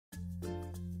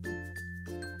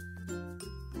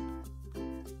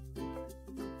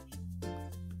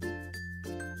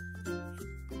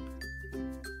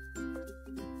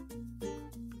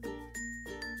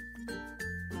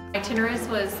Itineris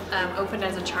was opened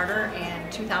as a charter in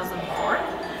 2004,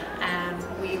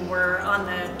 and we were on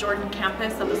the Jordan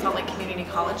campus of the Salt Lake Community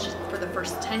College for the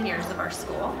first 10 years of our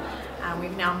school.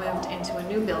 We've now moved into a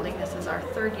new building. This is our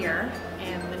third year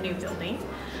in the new building.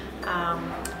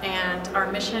 And our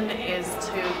mission is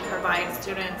to provide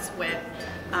students with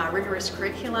rigorous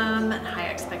curriculum, high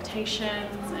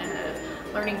expectations, and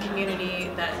a learning community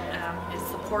that is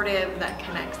supportive, that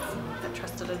connects the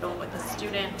trusted adult with the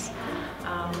student,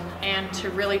 and to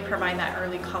really provide that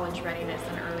early college readiness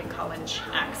and early college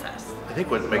access. I think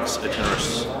what makes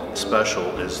Itineris special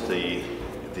is the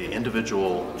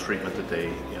individual treatment that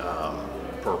they,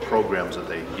 for programs that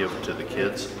they give to the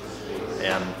kids,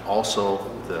 and also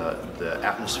the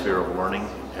atmosphere of learning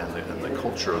and the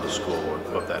culture of the school,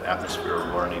 of that atmosphere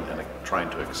of learning and trying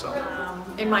to excel.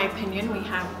 In my opinion, we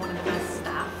have one of the best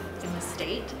staff in the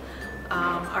state.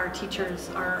 Our teachers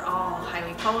are all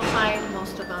highly qualified.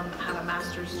 Most of them have a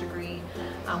master's degree.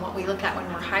 What we look at when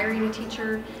we're hiring a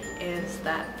teacher is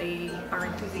that they are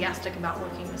enthusiastic about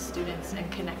working with students and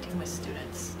connecting with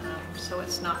students. So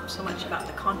it's not so much about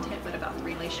the content, but about the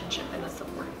relationship and the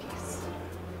support piece.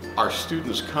 Our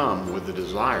students come with the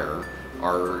desire.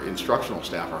 Our instructional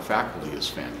staff, our faculty, is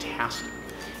fantastic.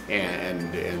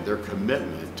 And their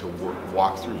commitment to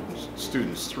walk through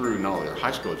students through not only their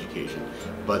high school education,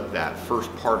 but that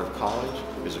first part of college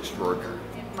is extraordinary.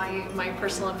 In my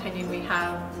personal opinion, we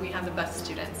have the best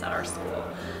students at our school.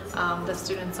 The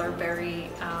students are very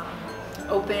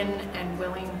open and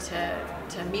willing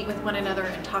to meet with one another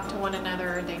and talk to one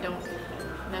another. They don't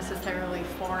necessarily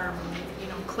form,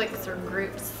 cliques or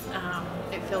groups.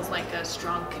 It feels like a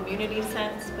strong community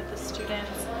sense with the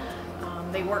students.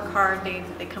 They work hard,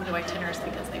 they come to Itineris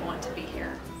because they want to be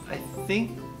here. I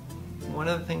think one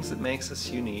of the things that makes us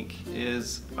unique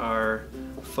is our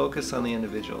focus on the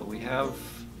individual. We have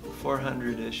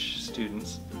 400-ish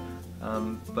students,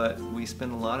 but we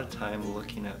spend a lot of time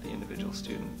looking at the individual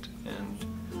student, and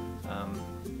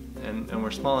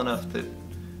we're small enough that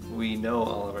we know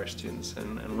all of our students,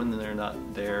 and when they're not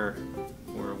there,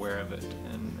 we're aware of it.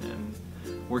 And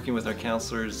working with our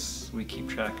counselors, we keep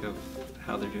track of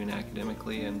how they're doing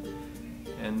academically,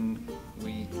 and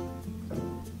we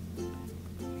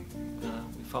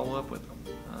follow up with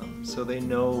them. So they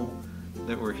know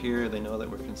that we're here, they know that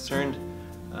we're concerned.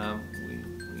 We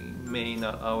may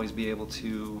not always be able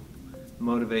to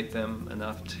motivate them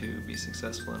enough to be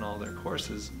successful in all their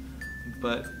courses,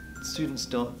 but students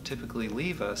don't typically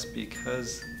leave us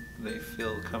because they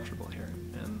feel comfortable here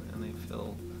and they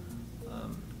feel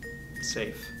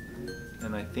safe.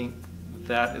 And I think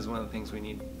that is one of the things we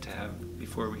need to have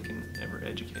before we can ever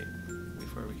educate,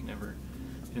 before we can ever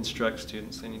instruct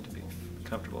students. They need to be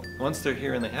comfortable. Once they're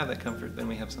here and they have that comfort, then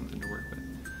we have something to work with.